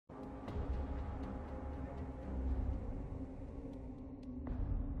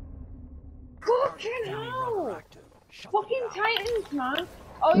Fucking hell! Fucking Titans, man!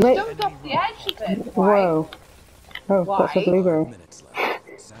 Oh, he's jumped off the edge of it. Whoa. Oh, Why? that's a blueberry.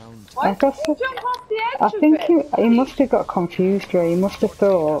 Why did he jump off the edge of it? I think he must have got confused, Ray. He must have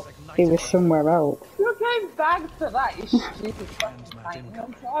thought he was somewhere else. You're getting bagged for that, you stupid fucking Titan.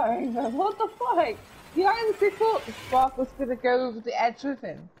 I'm sorry, but what the fuck? You honestly thought the spark was gonna go over the edge with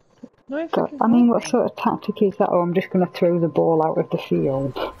him? No, God, I mean, what sort of tactic is that? Oh, I'm just going to throw the ball out of the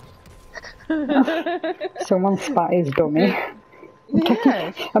field. Someone spat his dummy.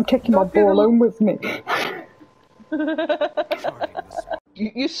 I'm taking my ball home with me.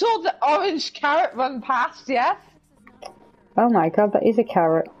 You saw the orange carrot run past, yeah? Oh my god, that is a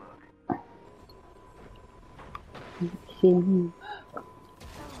carrot. No!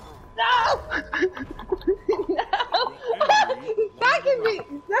 No! He's bagging me!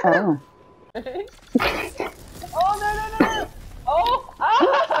 No! Oh. Oh, no, no, no! Oh!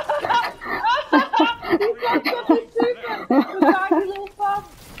 He's got such a super baggy little bum!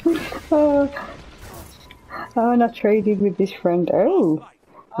 Oh, and I traded with this friend. Oh!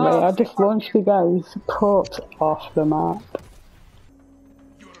 Wait, I just launched the guy's corpse off the map.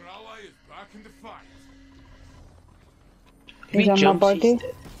 Your ally is back in the fight. He's on my body.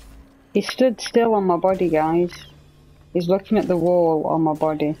 He stood still on my body, guys. He's looking at the wall on my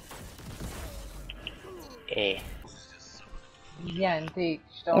body. Yeah, indeed.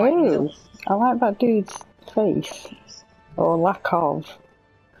 Oh, I like that dude's face. Or lack of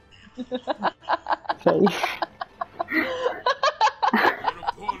face.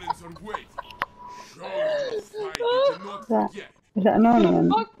 Is that an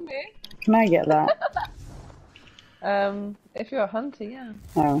ornament? Fuck me. Can I get that? If you're a hunter, yeah.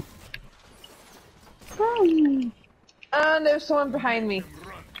 Oh. And there's someone behind me.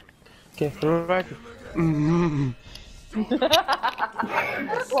 Okay, right.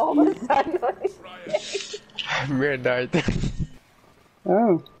 What was that noise? Midnight.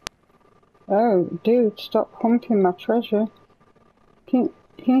 Oh. Oh, dude, stop humping my treasure. Can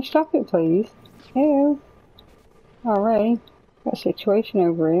you stop it, please? Ew. Alright. Got a situation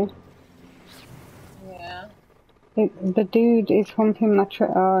over here. Yeah. The dude is humping my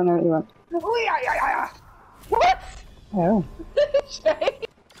treasure. Oh, I know what you want. What? Oh.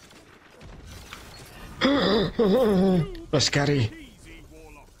 That's scary.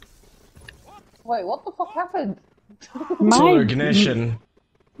 Wait, what the fuck happened? Solar ignition.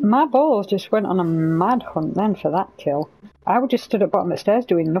 My balls just went on a mad hunt then for that kill. I was just stood at bottom of the stairs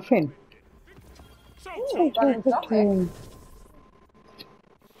doing nothing.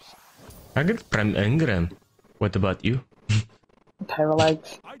 I get prime engram. What about you? A pair of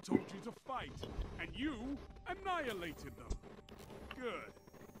legs. I told you to fight, and you annihilated them. Good.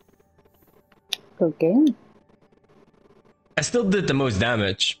 Good game. I still did the most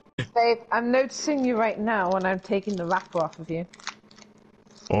damage. Dave, I'm noticing you right now when I'm taking the wrapper off of you.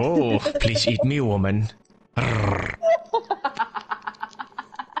 Oh, please eat me, woman.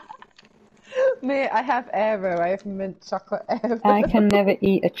 Mate, I have Aero. I have mint chocolate Aero. I can never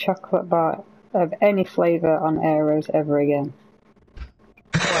eat a chocolate bar of any flavour on Aeros ever again.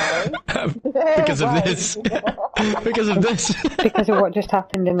 Because of this. Because of this. Because of what just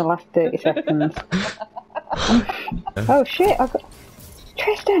happened in the last 30 seconds. Oh shit, I got...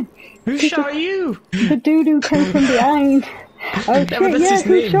 Tristan! Who shot you? The dude who came from behind. Oh shit, yeah,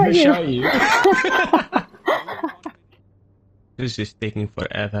 who shot you? This is taking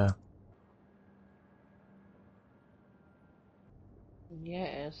forever.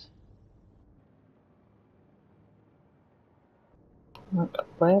 Yes.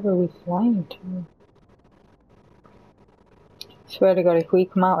 Where are we flying to? Swear to God, if we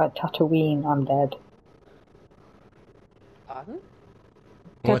come out at Tatooine, I'm dead. Pardon?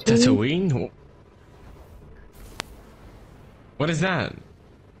 What, Tatooine? What is that?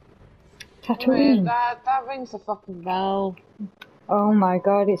 Tatooine. That rings a fucking bell. Oh my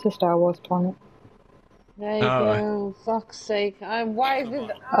God, it's a Star Wars planet. There you go. Fuck's sake. Why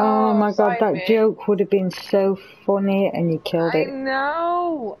did... Oh my God, that joke would have been so funny and you killed it. I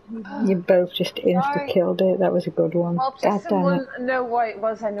know! You both just insta-killed it. That was a good one. Well, God damn it. wouldn't know what it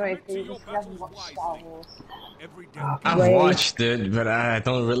was anyway, because he hasn't watched Star Wars. I've watched it, but I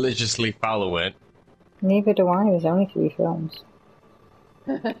don't religiously follow it. Neither do I. There's only 3 films.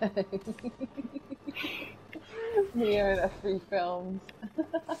 Here are the 3 films.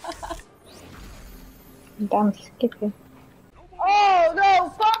 Damn Skippy. Oh no!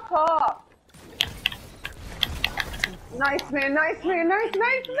 Fuck off! Nice man, nice man, nice.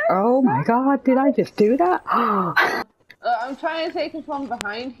 Oh my God, did I just do that? I'm trying to take him from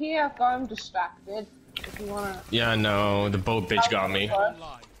behind here. I've got him distracted. If you wanna... Yeah, no, the boat bitch got me.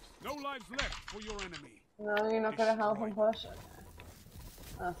 No lives left for your enemy. No, you're not gonna help him push?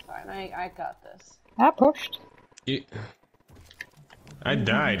 That's fine, I got this. I pushed. I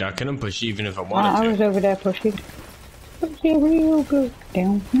died. I couldn't push even if I wanted I to. was over there pushing. Pushing real good.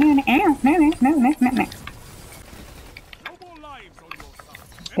 Down. No. No more lives on your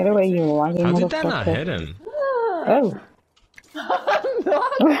side. Get away, you lying How did that not motherfucker. hit him? Oh. I'm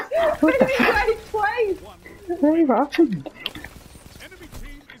not! What the fuck? I twice! Very rotten. Enemy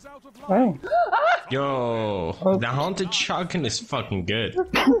team is out of line. Oh. Yo, the haunted shotgun is fucking good.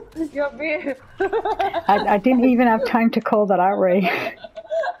 You're being... I didn't even have time to call that out, Ray.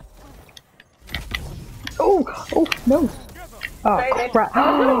 Oh, no. Oh, crap. You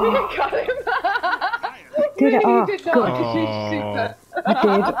got him! Did it? Oh, You did not good. shoot I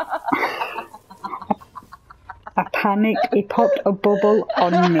did. I panicked. He popped a bubble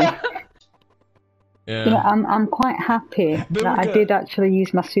on me. Yeah. You know, I'm quite happy that I did actually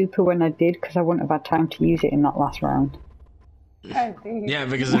use my super when I did, because I wouldn't have had time to use it in that last round. Yeah,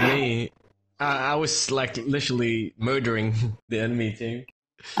 because of me. I was like literally murdering the enemy team.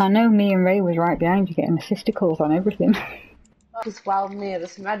 I know me and Ray was right behind you getting assisticles on everything. As well, Mia,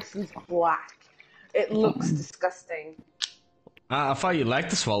 this medicine's black. It looks disgusting. I thought you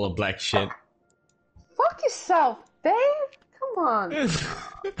liked to swallow black shit. Fuck yourself, Dave! Come on.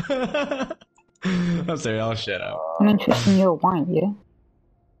 I'm sorry, I'll shut up. I'm interested in your white, yeah?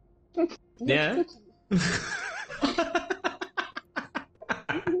 Yeah?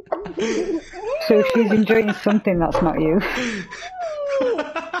 So she's enjoying something that's not you.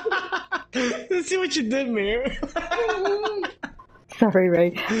 Let's see what you did, Mir. Sorry,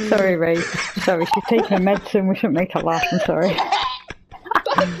 Ray. Sorry, Ray. Sorry, she's taking a medicine. We shouldn't make her laugh. I'm sorry.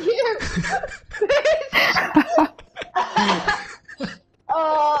 Fuck you!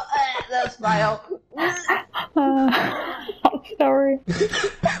 Oh, that's vile. I'm sorry.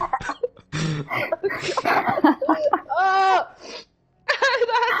 Oh,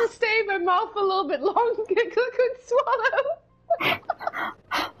 I had to stay in my mouth a little bit longer because I couldn't swallow.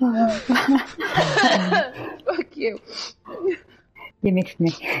 Fuck you. You missed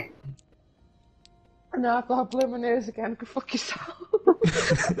me. No, I've got to blow my nose again. Go fuck yourself.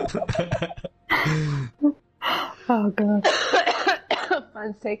 Oh, God.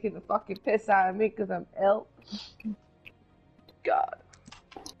 Man's taking the fucking piss out of me because I'm ill. God.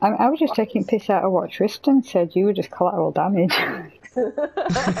 I was just taking piss out of what Tristan said. You were just collateral damage.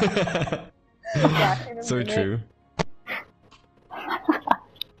 So true.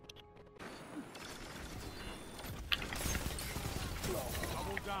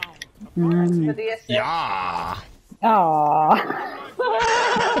 Yeah. Aww.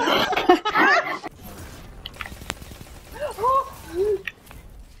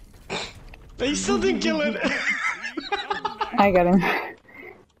 He still didn't kill it. I got him.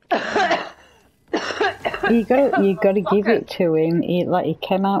 You gotta give it to him. He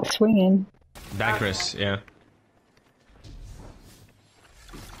came out swinging. Backrest, yeah.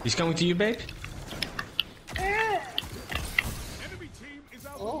 He's coming to you, babe. Enemy team is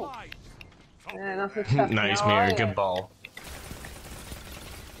out of line. Yeah, that's a tough Nice, one. Mir. Good ball.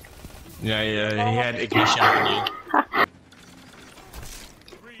 Yeah, he had ignition on you.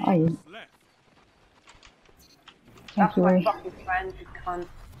 Oh, you. Left. Thank That's you, my Ray. fucking friend, you cunt.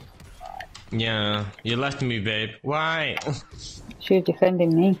 Yeah, you left me, babe. Why? She was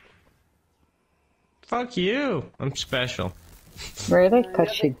defending me. Fuck you. I'm special. Really?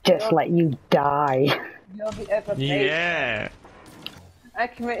 Because she just let you die. You'll be ever paid. Yeah. I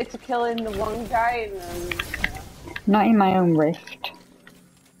committed to killing the one guy and then... Not in my own rift.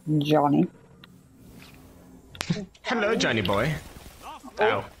 Johnny. Hello, Johnny boy.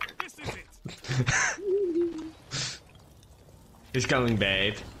 Ow. This is it. He's coming,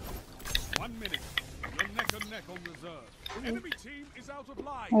 babe. 1 minute. You're neck and neck on reserve. Enemy team is out of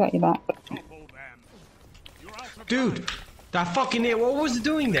line. I got you back. Topple them. You're out of Dude, line. that fucking it. What was it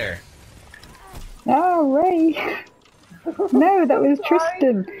doing there? Oh, Ray. No, that was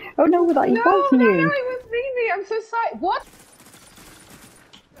Tristan. Oh no, that was No, you. it was Mimi. I'm so sorry. What?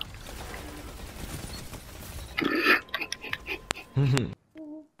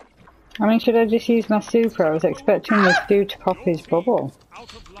 I mean, should I just use my super? I was expecting this dude to pop his bubble.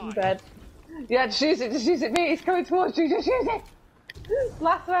 Out of I'm line. dead. Yeah, just use it. Just use it. Me, he's coming towards you. Just use it.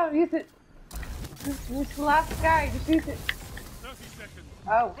 Last round, use it. Use the last guy. Just use it. 30 seconds.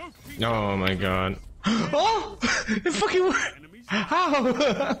 Oh. Both teams Oh my god. Oh! It fucking worked! enemies. How? All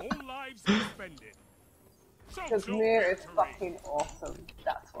lives suspended. So Because close Mir is victory. fucking awesome.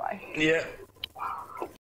 That's why. Yeah.